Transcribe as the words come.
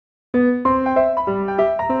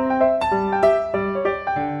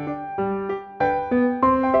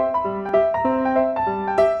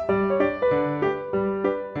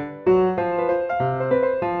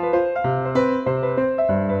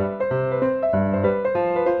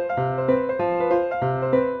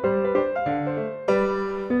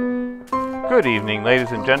Good evening,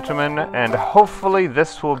 ladies and gentlemen, and hopefully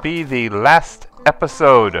this will be the last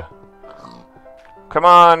episode. Come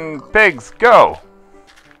on, pigs, go!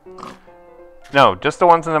 No, just the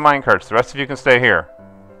ones in the minecarts. The rest of you can stay here.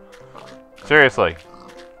 Seriously.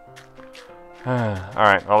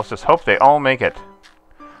 Alright, well, let's just hope they all make it.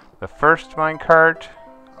 The first minecart...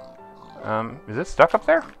 is it stuck up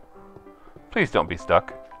there? Please don't be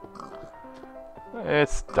stuck.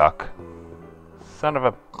 It's stuck. Son of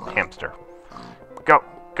a hamster. Go,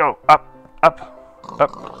 go, up, up,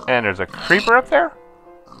 up. And there's a creeper up there?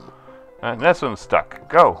 And this one's stuck.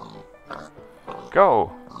 Go.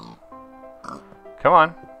 Go. Come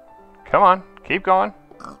on. Come on. Keep going.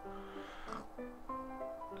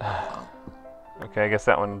 Okay, I guess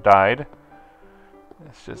that one died.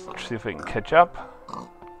 Let's just see if we can catch up.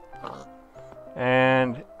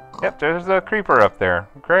 And, yep, there's a creeper up there.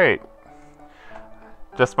 Great.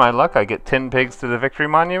 Just my luck, I get 10 pigs to the victory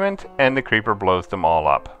monument, and the creeper blows them all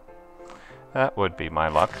up. That would be my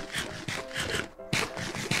luck.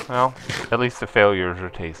 Well, at least the failures are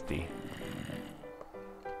tasty.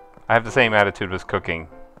 I have the same attitude as cooking.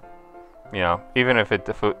 You know, even if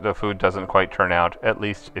the food doesn't quite turn out, at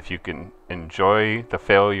least if you can enjoy the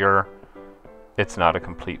failure, it's not a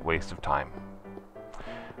complete waste of time.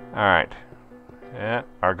 Alright. Yeah,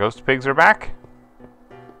 our ghost pigs are back.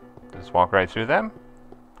 Just walk right through them.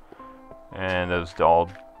 And those all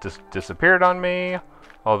disappeared on me.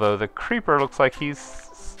 Although the creeper looks like he's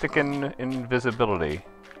sticking invisibility.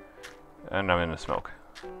 And I'm in the smoke.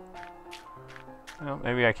 Well,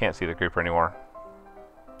 maybe I can't see the creeper anymore.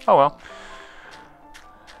 Oh well.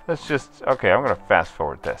 Let's just... Okay, I'm going to fast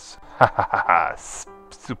forward this. Ha ha ha ha.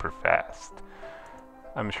 Super fast.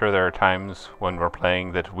 I'm sure there are times when we're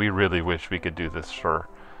playing that we really wish we could do this for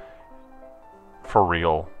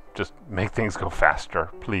real. Just make things go faster,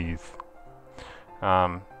 please.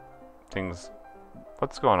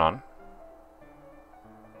 What's going on?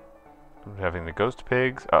 I'm having the ghost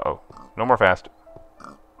pigs. Uh-oh. No more fast.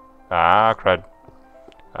 Ah, crud.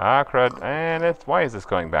 Ah, crud. And why is this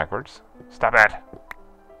going backwards? Stop it!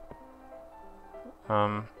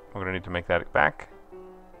 We're gonna need to make that back.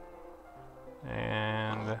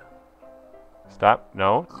 And... Stop.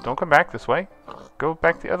 No, don't come back this way. Go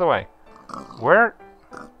back the other way. Where?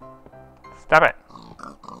 Stop it!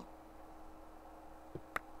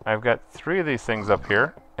 I've got 3 of these things up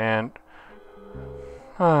here, and...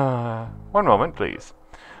 one moment, please.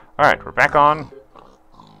 Alright, we're back on.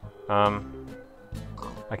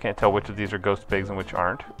 I can't tell which of these are ghost pigs and which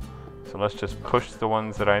aren't. So let's just push the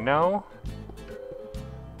ones that I know.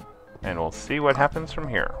 And we'll see what happens from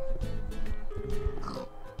here.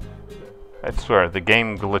 I swear, the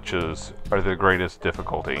game glitches are the greatest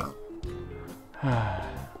difficulty.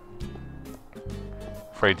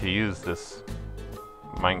 Afraid to use this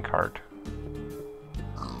minecart.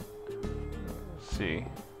 Let's see.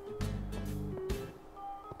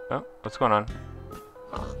 Oh, what's going on?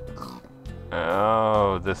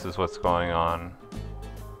 Oh, this is what's going on.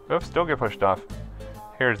 Oops, don't get pushed off.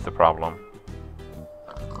 Here's the problem.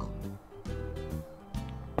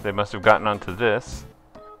 They must have gotten onto this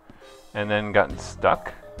and then gotten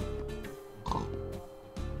stuck.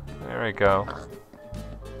 There we go.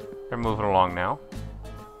 They're moving along now.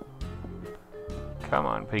 Come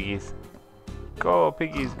on, piggies. Go,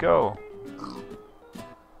 piggies, go.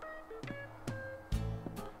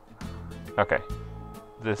 Okay.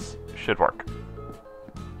 This should work.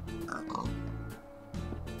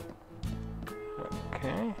 Okay.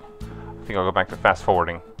 I think I'll go back to fast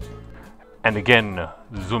forwarding. And again,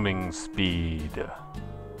 zooming speed.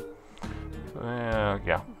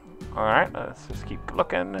 Yeah. Alright, let's just keep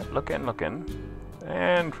looking.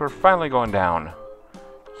 And we're finally going down.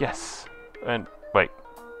 Yes. And wait.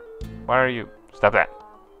 Why are you... Stop that.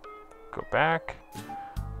 Go back.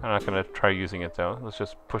 I'm not going to try using it though. Let's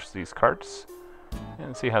just push these carts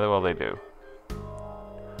and see how well they do.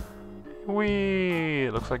 Whee!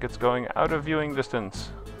 It looks like it's going out of viewing distance.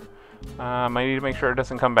 I need to make sure it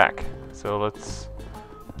doesn't come back. So let's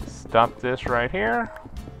stop this right here.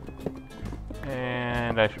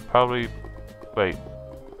 And I should probably... Wait.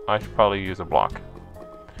 I should probably use a block.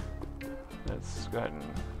 Let's go ahead and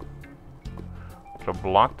put a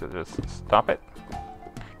block to just stop it.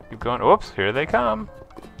 Keep going. Whoops, here they come.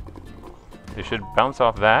 They should bounce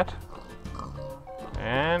off that.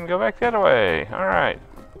 And go back the other way. Alright.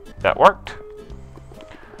 That worked.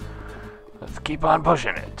 Let's keep on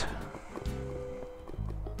pushing it.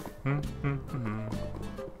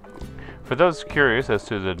 For those curious as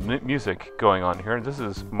to the music going on here, this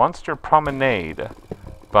is Monster Promenade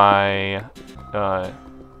by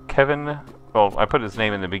Kevin, well, I put his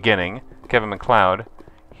name in the beginning, Kevin MacLeod.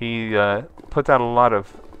 He puts out a lot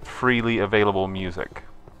of freely available music,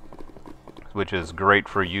 which is great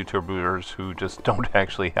for YouTubers who just don't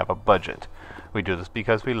actually have a budget. We do this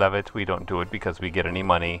because we love it. We don't do it because we get any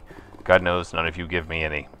money. God knows none of you give me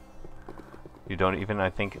any. You don't even, I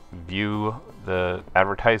think, view the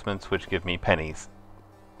advertisements, which give me pennies.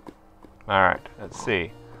 Alright, let's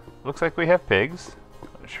see. Looks like we have pigs.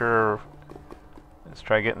 Not sure. Let's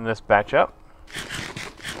try getting this batch up.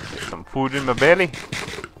 Get some food in my belly.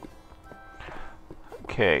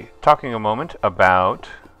 Okay, talking a moment about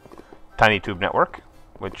TinyTube Network,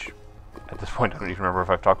 which at this point I don't even remember if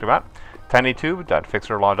I've talked about.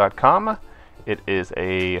 tinytube.phicksurlaw.com. It is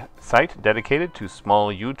a site dedicated to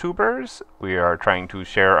small YouTubers. We are trying to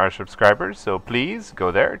share our subscribers, so please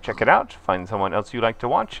go there, check it out, find someone else you like to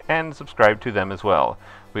watch, and subscribe to them as well.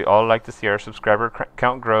 We all like to see our subscriber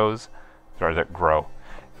count grows. Sorry, that grow.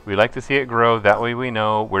 We like to see it grow. That way we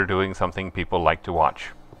know we're doing something people like to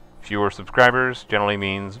watch. Fewer subscribers generally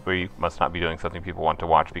means we must not be doing something people want to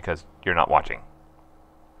watch because you're not watching.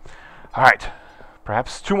 Alright,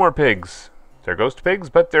 perhaps 2 more pigs. They're ghost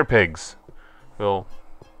pigs, but they're pigs. We'll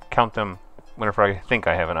count them whenever I think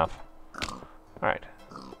I have enough. Alright.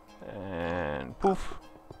 And poof.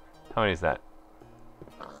 How many is that?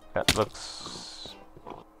 That looks...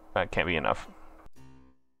 That can't be enough.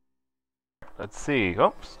 Let's see.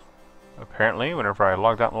 Oops. Apparently, whenever I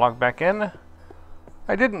logged out and logged back in,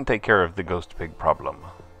 I didn't take care of the ghost pig problem.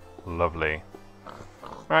 Lovely.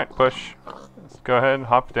 Alright, push. Let's go ahead,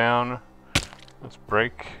 hop down. Let's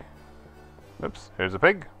break. Oops, here's a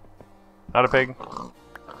pig. Not a pig.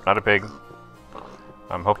 Not a pig.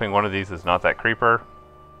 I'm hoping one of these is not that creeper.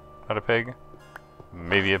 Not a pig.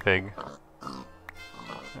 Maybe a pig.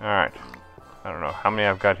 Alright. I don't know how many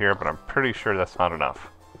I've got here, but I'm pretty sure that's not enough.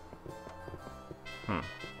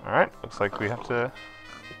 Alright, looks like we have to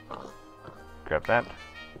grab that.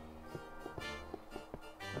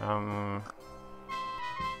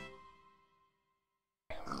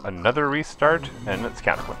 Another restart, and let's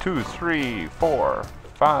count. 1, 2, 3, 4,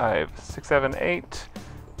 5, 6, 7, 8.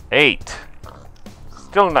 8!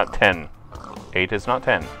 Still not 10. 8 is not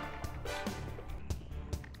 10.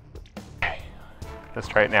 Okay. Let's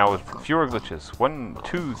try it now with fewer glitches. 1,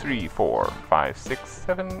 2, 3, 4, 5, 6,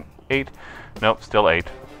 7, 8. Nope, still 8.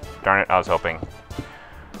 Darn it, I was hoping.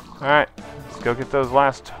 Alright, let's go get those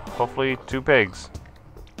last, hopefully, 2 pigs.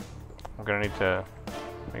 I'm gonna need to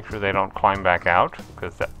make sure they don't climb back out,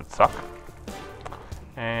 because that would suck.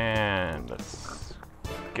 And let's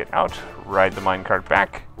get out, ride the minecart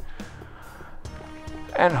back,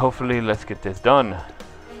 and hopefully let's get this done.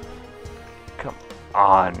 Come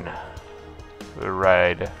on. We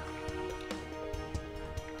ride.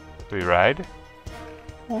 We ride.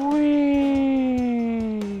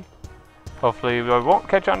 Whee! Hopefully I won't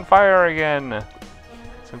catch on fire again,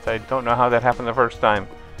 since I don't know how that happened the first time.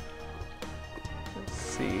 Let's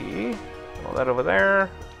see. All that over there.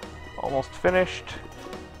 Almost finished.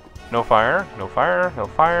 No fire, no fire, no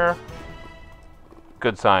fire.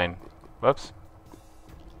 Good sign. Whoops.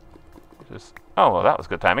 Just, oh, well, that was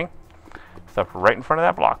good timing. Stepped right in front of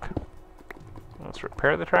that block. Let's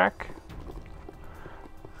repair the track.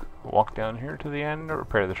 Walk down here to the end,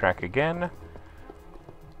 repair the track again.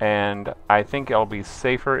 And I think I'll be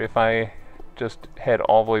safer if I just head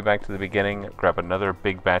all the way back to the beginning, grab another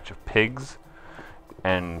big batch of pigs,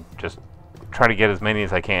 and just try to get as many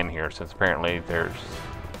as I can here, since apparently there's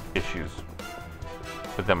issues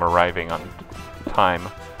with them arriving on time.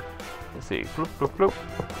 Let's see. Bloop, bloop, bloop.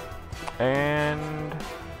 And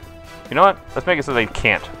you know what? Let's make it so they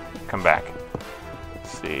can't come back.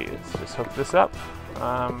 Let's see. Let's just hook this up.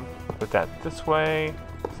 Put that this way,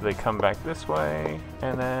 so they come back this way,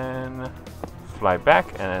 and then fly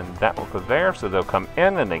back, and that will go there, so they'll come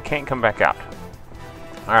in and they can't come back out.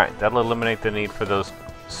 Alright, that'll eliminate the need for those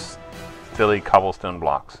silly cobblestone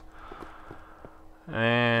blocks.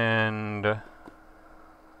 And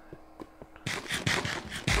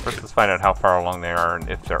first let's find out how far along they are and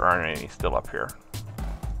if there aren't any still up here.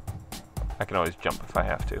 I can always jump if I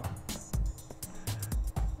have to.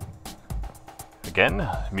 Again,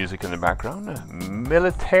 music in the background.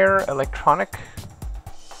 Militaire electronic.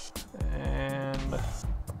 And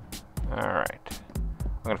alright.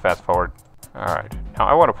 I'm gonna fast forward. Alright. Now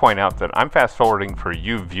I want to point out that I'm fast forwarding for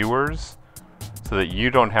you viewers so that you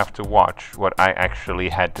don't have to watch what I actually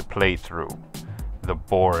had to play through. The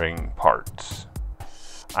boring parts.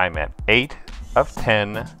 I'm at 8 of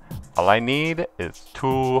 10. All I need is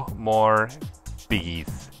 2 more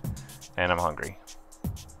biggies. And I'm hungry.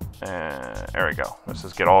 There we go. Let's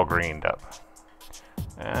just get all greened up.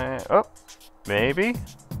 Oh, maybe.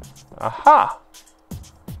 Aha!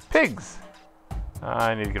 Pigs!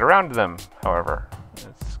 I need to get around to them, however.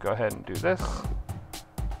 Let's go ahead and do this.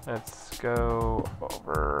 Let's go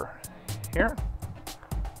over here.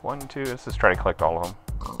 1, 2, let's just try to collect all of them.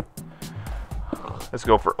 Let's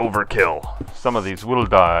go for overkill. Some of these will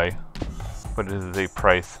die, but it is a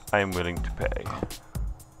price I am willing to pay.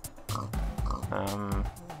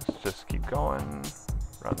 Let's just keep going.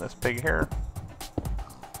 Run this pig here.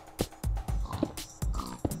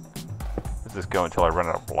 Let's just go until I run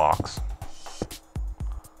out of blocks.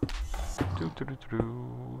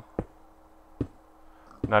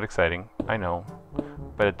 Not exciting, I know,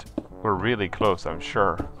 but we're really close, I'm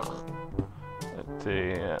sure. Let's see,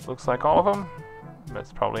 it looks like all of them.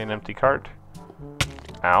 That's probably an empty cart.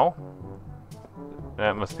 Ow.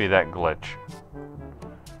 That must be that glitch.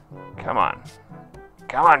 Come on.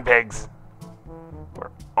 Come on, pigs. We're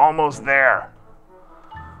almost there.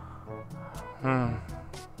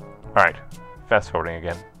 Alright, fast forwarding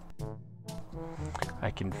again. I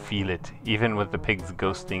can feel it. Even with the pigs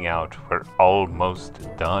ghosting out, we're almost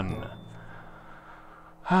done.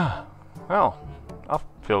 Well, I'll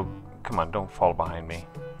feel... Come on, don't fall behind me.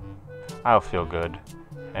 I'll feel good.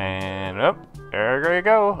 And up, there you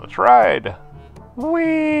go. Let's ride.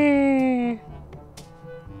 Whee!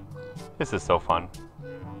 This is so fun.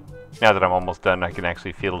 Now that I'm almost done, I can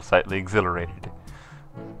actually feel slightly exhilarated.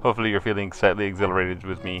 Hopefully you're feeling slightly exhilarated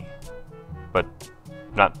with me, but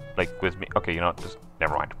not like with me. Okay, you know what, just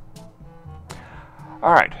never mind.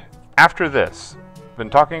 Alright, after this, been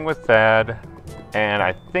talking with Thad, and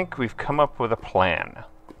I think we've come up with a plan.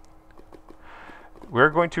 We're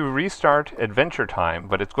going to restart Adventure Time,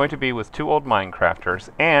 but it's going to be with 2 old Minecrafters,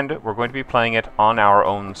 and we're going to be playing it on our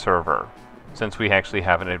own server, since we actually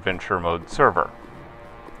have an adventure mode server.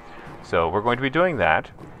 So we're going to be doing that.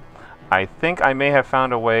 I think I may have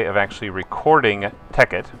found a way of actually recording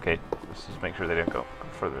Pigget. Okay, let's just make sure they didn't go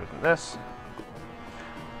further than this.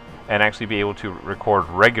 And actually be able to record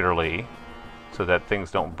regularly so that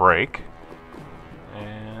things don't break.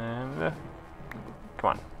 And come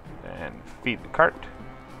on. And feed the cart.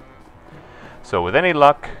 So with any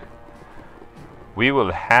luck, we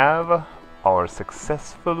will have our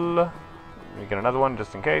successful... Let me get another one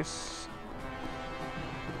just in case.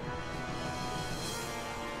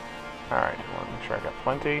 Alright, I want to make sure I got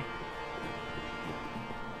plenty.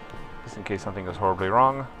 Just in case something goes horribly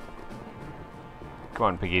wrong. Come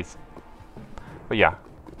on, piggies. But yeah.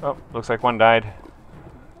 Oh, looks like one died.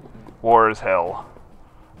 War is hell.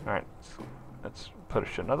 Alright, let's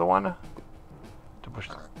push another one. To push.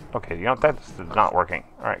 Okay, you know what? That's not working.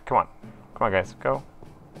 Alright, come on. Come on, guys. Go.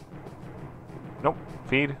 Nope.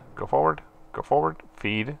 Feed. Go forward. Go forward.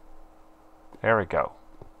 Feed. There we go.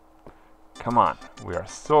 Come on. We are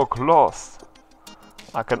so close.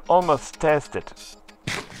 I can almost taste it.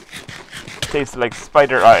 Tastes like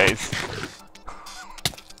spider eyes.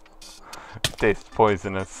 Tastes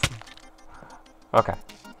poisonous. Okay.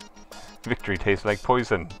 Victory tastes like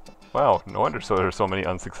poison. Wow, no wonder there are so many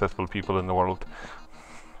unsuccessful people in the world.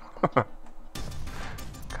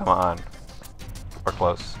 Come on. We're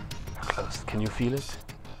close. We're close. Can you feel it?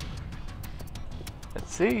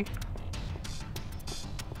 Let's see.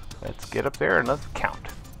 Let's get up there and let's count.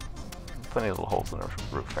 Plenty of little holes in the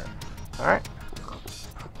roof there. Alright.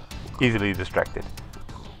 Easily distracted.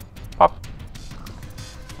 Pop.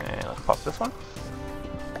 And let's pop this one.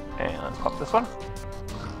 And let's pop this one.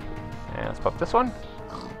 And let's pop this one.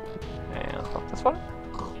 And let's pop this one.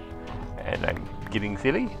 And I'm getting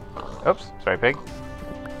silly. Oops, sorry, pig.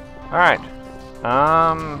 Alright.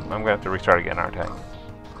 I'm gonna have to restart again, aren't I?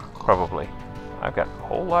 Probably. I've got a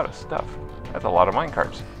whole lot of stuff. That's a lot of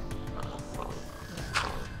minecarts.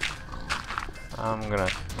 I'm gonna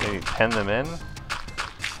maybe pen them in.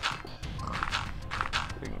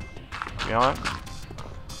 You know what?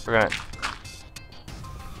 We're gonna...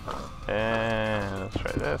 And let's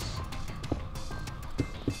try this.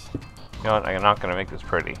 You know what? I'm not gonna make this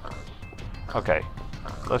pretty. Okay.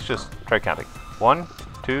 Let's just try counting. 1,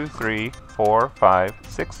 2, 3, 4, 5,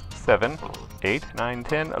 6, 7, 8, 9,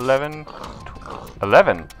 10, 11,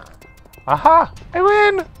 11. Aha! I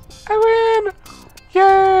win! I win!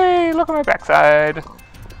 Yay! Look at my backside.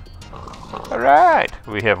 Alright,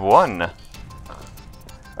 we have won.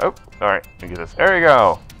 Oh, alright, let me get this. There we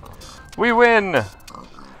go. We win!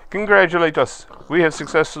 Congratulate us. We have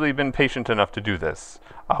successfully been patient enough to do this.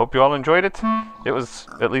 I hope you all enjoyed it. It was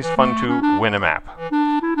at least fun to win a map.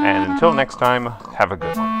 And until next time, have a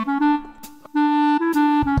good one.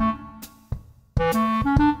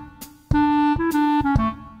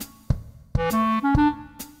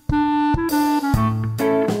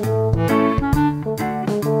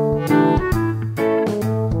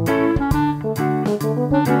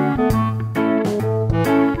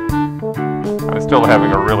 still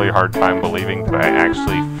having a really hard time believing that I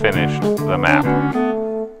actually finished the map.